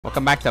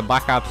Welcome back to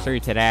Black Ops 3.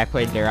 Today I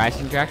played their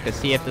Eisendrache to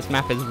see if this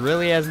map is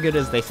really as good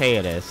as they say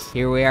it is.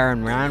 Here we are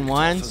in round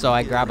 1, so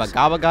I grab a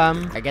gobble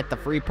gum. I get the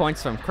free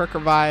points from Quick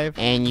Revive,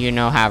 and you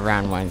know how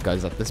round 1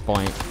 goes at this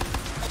point.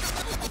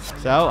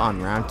 So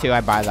on round 2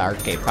 I buy the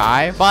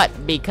RK5,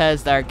 but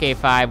because the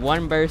RK5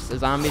 one burst the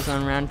zombies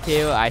on round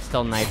 2, I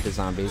still knife the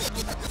zombies.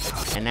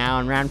 And now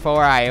in round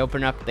 4, I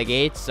open up the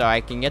gates so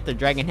I can get the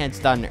dragon heads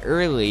done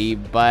early,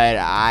 but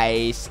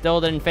I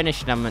still didn't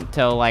finish them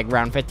until like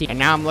round 15. And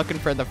now I'm looking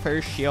for the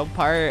first shield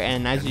part,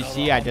 and as you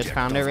see, I just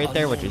found it right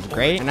there, which is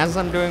great. And as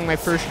I'm doing my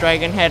first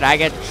dragon head, I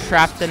get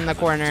trapped in the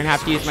corner and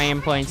have to use my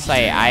in plain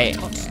sight.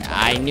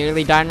 I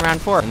nearly died in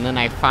round 4, and then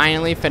I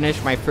finally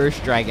finished my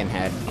first dragon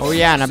head. Oh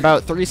yeah, and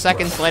about 3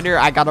 seconds later,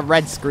 I got a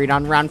red screen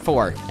on round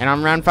 4. And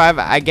on round 5,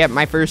 I get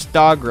my first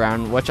dog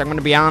round, which I'm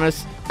gonna be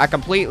honest, I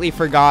completely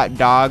forgot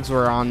dogs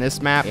were on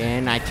this map,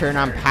 and I turn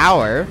on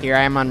power. Here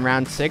I am on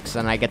round 6,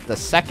 and I get the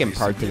second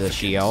part to the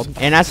shield.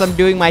 And as I'm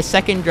doing my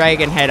second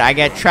dragon head, I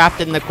get trapped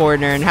in the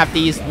corner and have to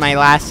use my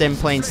last in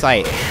plain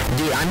sight.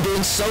 Dude, I'm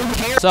doing so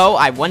terrible. So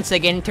I once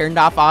again turned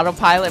off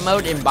autopilot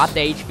mode and bought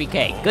the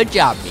HPK. Good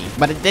job, me.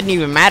 But it didn't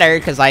even matter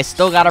because I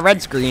still got a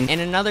red screen.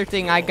 And another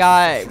thing, I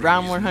got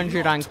round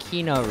 100 on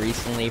Kino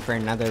recently for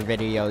another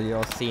video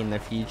you'll see in the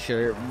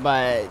future.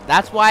 But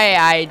that's why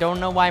I don't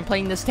know why I'm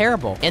playing this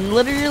terrible. And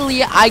literally,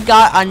 I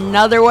got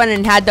another one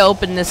and had to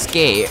open this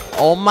gate.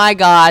 Oh my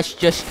gosh,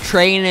 just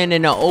training in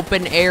an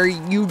open air,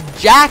 you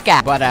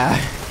jackass. But,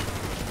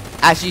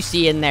 as you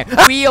see in there,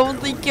 we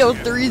only killed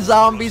 3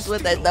 zombies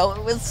with it, though.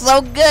 It was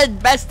so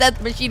good. Best death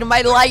machine of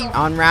my life.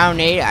 On round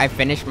 8, I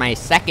finished my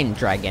second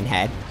dragon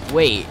head.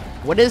 Wait.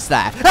 What is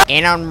that?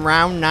 And on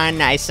round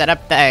 9, I set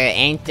up the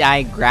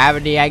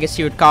anti-gravity, I guess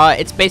you would call it.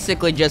 It's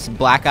basically just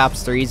Black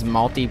Ops 3's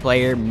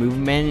multiplayer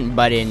movement,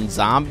 but in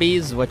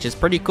zombies, which is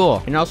pretty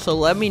cool. And also,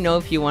 let me know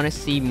if you want to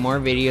see more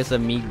videos of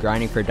me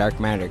grinding for Dark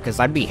Matter, because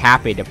I'd be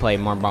happy to play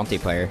more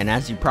multiplayer. And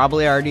as you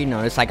probably already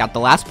noticed, I got the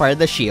last part of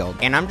the shield.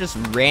 And I'm just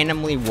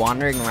randomly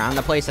wandering around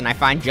the place, and I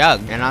find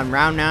Jug. And on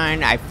round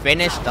 9, I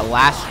finished the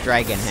last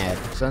dragon head.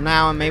 So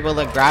now I'm able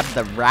to grab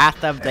the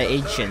Wrath of the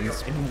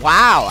Ancients. And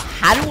wow,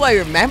 how do I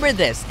remember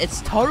this?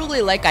 It's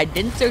totally like I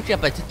didn't search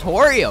up a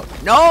tutorial.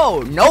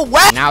 No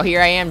way. Now here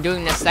I am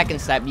doing the second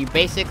step. You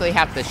basically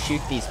have to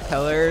shoot these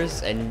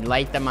pillars and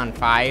light them on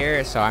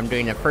fire. So I'm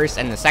doing the first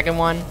and the second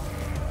one.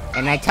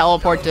 And I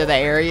teleport to the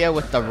area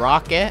with the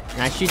rocket,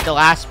 and I shoot the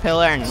last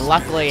pillar and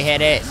luckily hit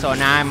it, so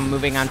now I'm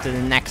moving on to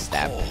the next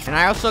step. And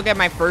I also get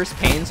my first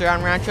Panzer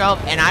on round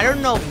 12, and I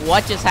don't know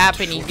what just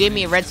happened. He gave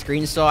me a red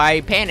screen, so I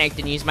panicked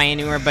and used my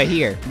anywhere but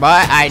here.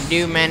 But I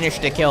do manage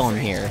to kill him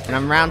here. And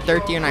I'm round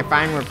 13, and I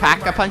find where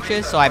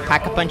Pack-a-Punch, so I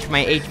Pack-a-Punch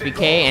my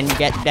HBK and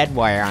get dead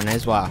wire on it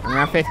as well. On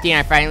round 15,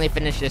 I finally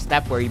finish this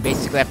step where you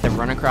basically have to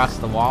run across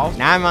the wall.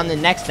 Now I'm on the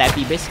next step.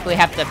 You basically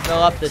have to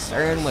fill up this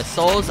urn with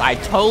souls. I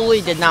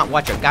totally did not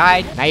watch a guide.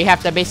 Now you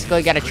have to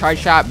basically get a charge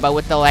shot, but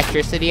with the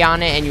electricity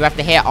on it, and you have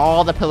to hit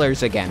all the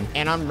pillars again.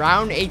 And on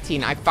round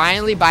 18, I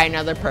finally buy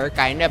another perk.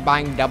 I end up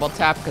buying double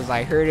tap because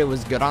I heard it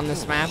was good on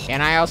this map.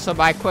 And I also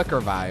buy quick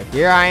revive.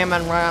 Here I am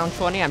on round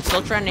 20. I'm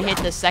still trying to hit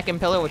the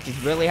second pillar, which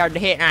is really hard to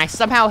hit, and I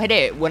somehow hit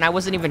it when I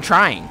wasn't even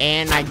trying.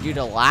 And I do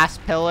the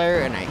last pillar,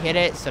 and I hit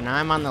it, so now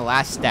I'm on the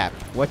last step,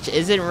 which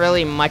isn't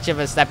really much of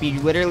a step. You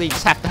literally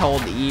just have to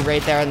hold E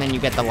right there, and then you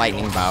get the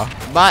lightning bow.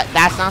 But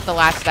that's not the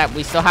last step.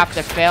 We still have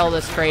to fail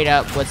this crate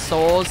up with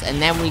souls,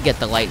 and then we get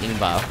the lightning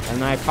bow.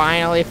 And I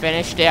finally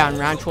finished it on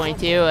round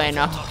 22, and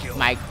oh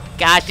my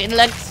gosh, it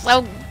looks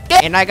so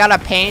good. And I got a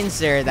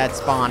Panzer that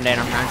spawned in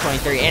on round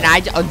 23,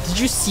 and did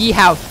you see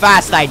how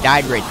fast I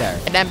died right there?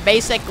 And then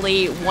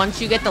basically,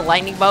 once you get the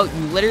lightning bow,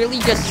 you literally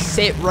just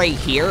sit right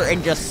here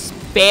and just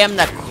spam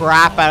the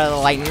crap out of the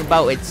lightning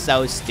bolt. It's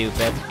so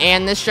stupid.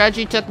 And this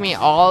strategy took me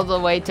all the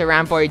way to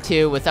round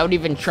 42 without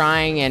even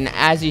trying, and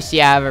as you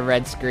see, I have a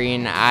red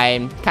screen.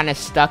 I'm kind of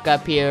stuck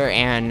up here,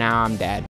 and now I'm dead.